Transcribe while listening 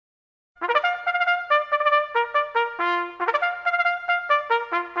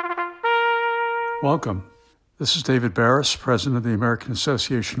Welcome. This is David Barris, President of the American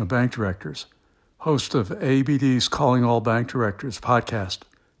Association of Bank Directors, host of ABD's Calling All Bank Directors podcast.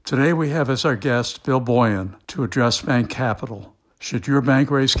 Today we have as our guest Bill Boyan to address bank capital. Should your bank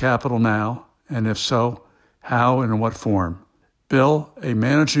raise capital now? And if so, how and in what form? Bill, a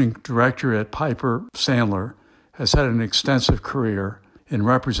managing director at Piper Sandler, has had an extensive career in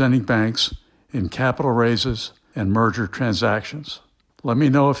representing banks in capital raises and merger transactions. Let me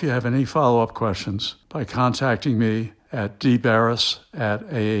know if you have any follow-up questions by contacting me at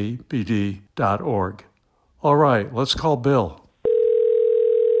dbarris@aabd.org. All right, let's call Bill.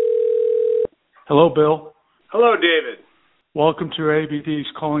 Hello, Bill. Hello, David. Welcome to ABD's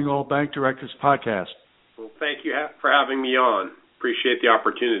Calling All Bank Directors podcast. Well, thank you for having me on. Appreciate the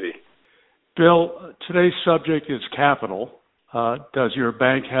opportunity. Bill, today's subject is capital. Does your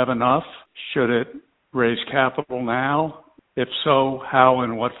bank have enough? Should it raise capital now? If so, how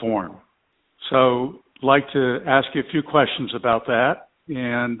and what form? So I'd like to ask you a few questions about that,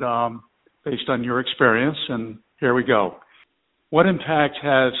 and based on your experience, and here we go. What impact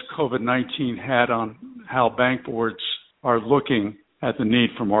has COVID-19 had on how bank boards are looking at the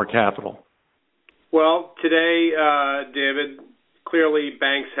need for more capital? Well, today, David, clearly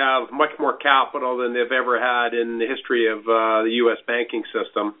banks have much more capital than they've ever had in the history of the U.S. banking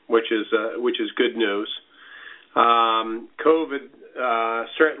system, which is good news. COVID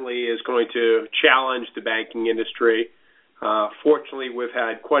certainly is going to challenge the banking industry. Fortunately, we've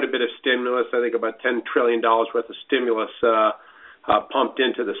had quite a bit of stimulus. I think about $10 trillion worth of stimulus pumped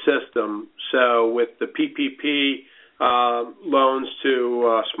into the system. So with the PPP loans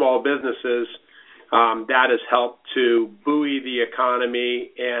to small businesses, that has helped to buoy the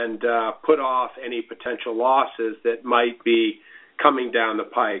economy and put off any potential losses that might be coming down the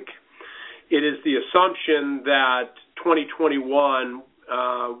pike. It is the assumption that 2021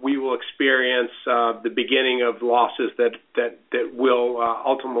 we will experience the beginning of losses that will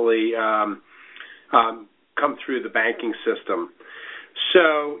ultimately come through the banking system.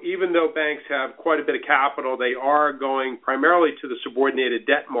 So even though banks have quite a bit of capital, they are going primarily to the subordinated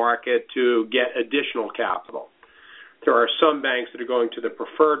debt market to get additional capital. There are some banks that are going to the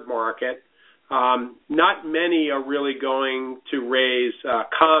preferred market. Not many are really going to raise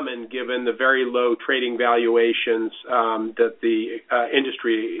common given the very low trading valuations that the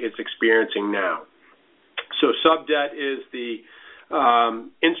industry is experiencing now. So subdebt is the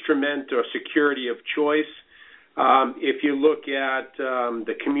instrument or security of choice. If you look at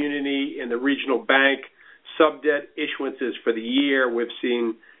the community and the regional bank subdebt issuances for the year, we've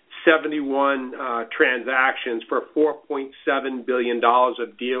seen 71 transactions for $4.7 billion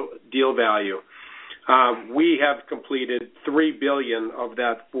of deal value. We have completed $3 billion of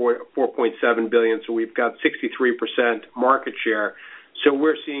that $4.7 billion, so we've got 63% market share. So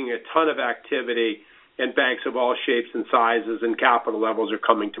we're seeing a ton of activity, and banks of all shapes and sizes and capital levels are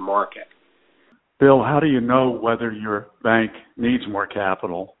coming to market. Bill, how do you know whether your bank needs more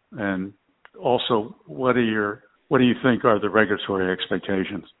capital? And also, what do you think are the regulatory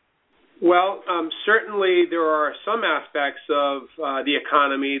expectations? Well, certainly there are some aspects of the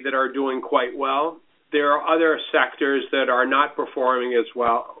economy that are doing quite well. There are other sectors that are not performing as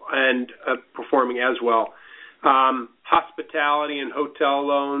well and performing as well. Hospitality and hotel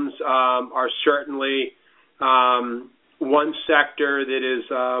loans are certainly one sector that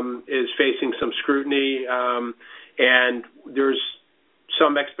is facing some scrutiny, and there's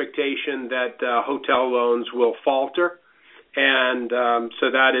some expectation that hotel loans will falter. And so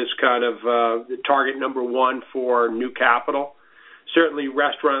that is kind of target number one for new capital. Certainly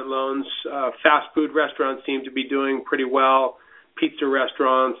restaurant loans, fast food restaurants seem to be doing pretty well. Pizza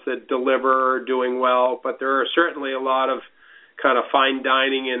restaurants that deliver are doing well, but there are certainly a lot of kind of fine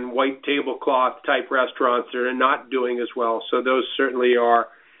dining and white tablecloth type restaurants that are not doing as well. So those certainly are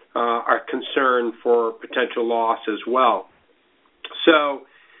concern for potential loss as well. So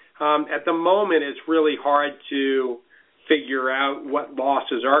at the moment, it's really hard to figure out what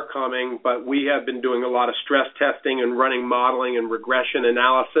losses are coming, but we have been doing a lot of stress testing and running modeling and regression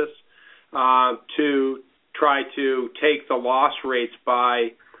analysis to try to take the loss rates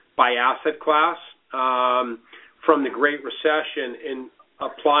by asset class from the Great Recession and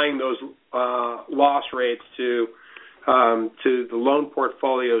applying those loss rates to the loan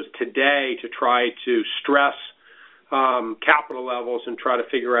portfolios today to try to stress capital levels and try to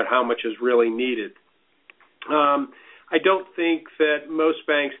figure out how much is really needed. I don't think that most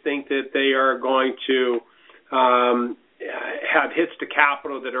banks think that they are going to have hits to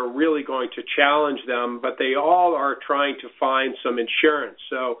capital that are really going to challenge them, but they all are trying to find some insurance.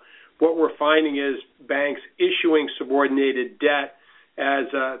 So what we're finding is banks issuing subordinated debt as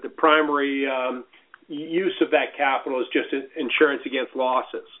the primary use of that capital is just insurance against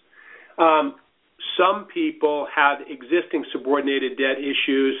losses. Some people have existing subordinated debt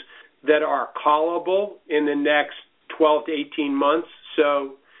issues that are callable in the next 12 to 18 months.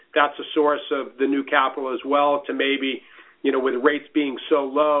 So that's a source of the new capital as well, to maybe, with rates being so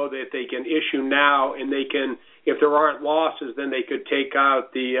low that they can issue now, and they can, if there aren't losses, then they could take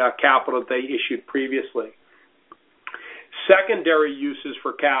out the capital that they issued previously. Secondary uses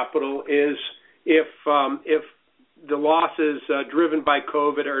for capital is if the losses driven by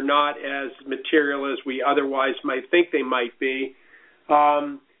COVID are not as material as we otherwise might think they might be,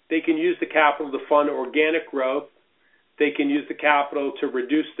 they can use the capital to fund organic growth. They can use the capital to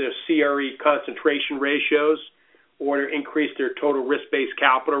reduce their CRE concentration ratios or to increase their total risk-based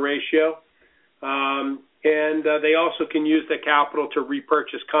capital ratio. And they also can use the capital to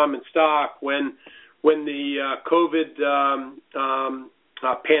repurchase common stock when the COVID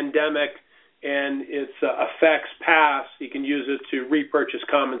pandemic and its effects pass. You can use it to repurchase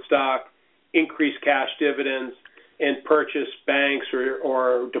common stock, increase cash dividends, and purchase banks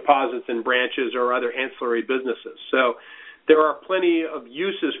or deposits in branches or other ancillary businesses. So there are plenty of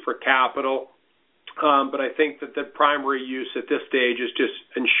uses for capital, but I think that the primary use at this stage is just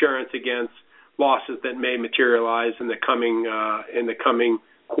insurance against losses that may materialize in the coming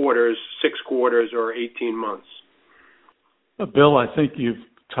quarters, 6 quarters, or 18 months. Bill, I think you've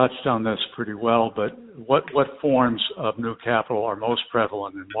touched on this pretty well, but what forms of new capital are most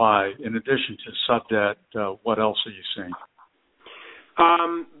prevalent and why? In addition to sub-debt, what else are you seeing?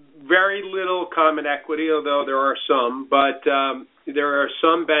 Very little common equity, although there are some, but there are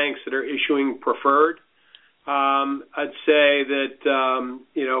some banks that are issuing preferred. I'd say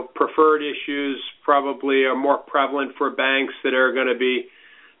that, preferred issues probably are more prevalent for banks that are going to be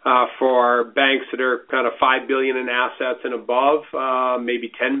for banks that are kind of $5 billion in assets and above,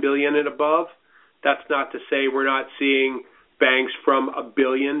 maybe $10 billion and above. That's not to say we're not seeing banks from $1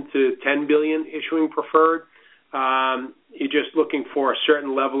 billion to $10 billion issuing preferred. You're just looking for a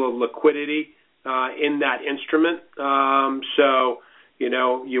certain level of liquidity in that instrument. So,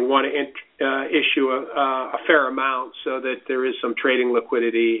 you want to issue a fair amount so that there is some trading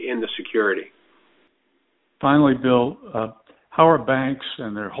liquidity in the security. Finally, Bill, how are banks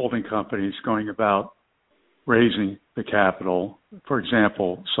and their holding companies going about raising the capital, for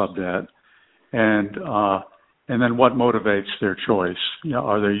example, sub-debt, and then what motivates their choice?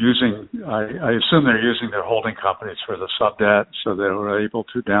 Are they using? I assume they're using their holding companies for the sub-debt, so they were able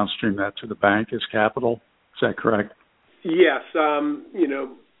to downstream that to the bank as capital. Is that correct? Yes.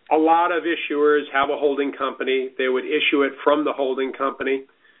 A lot of issuers have a holding company. They would issue it from the holding company.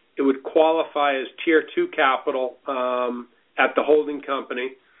 It would qualify as Tier 2 capital at the holding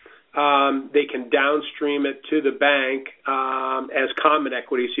company. They can downstream it to the bank as common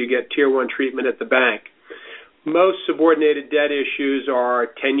equity, so you get Tier 1 treatment at the bank. Most subordinated debt issues are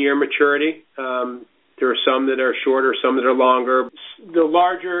 10-year maturity. There are some that are shorter, some that are longer. The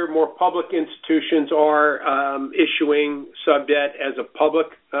larger, more public institutions are issuing sub-debt as a public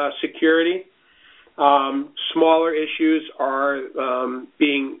security. Smaller issues are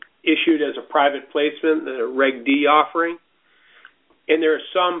being issued as a private placement, the Reg D offering. And there are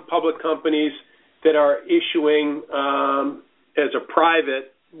some public companies that are issuing as a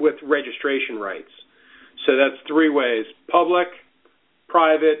private with registration rights. So that's 3 ways: public,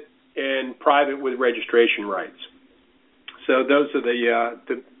 private, and private with registration rights. So those are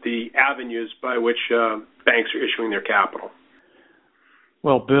the avenues by which banks are issuing their capital.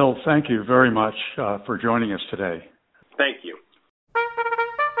 Well, Bill, thank you very much for joining us today. Thank you.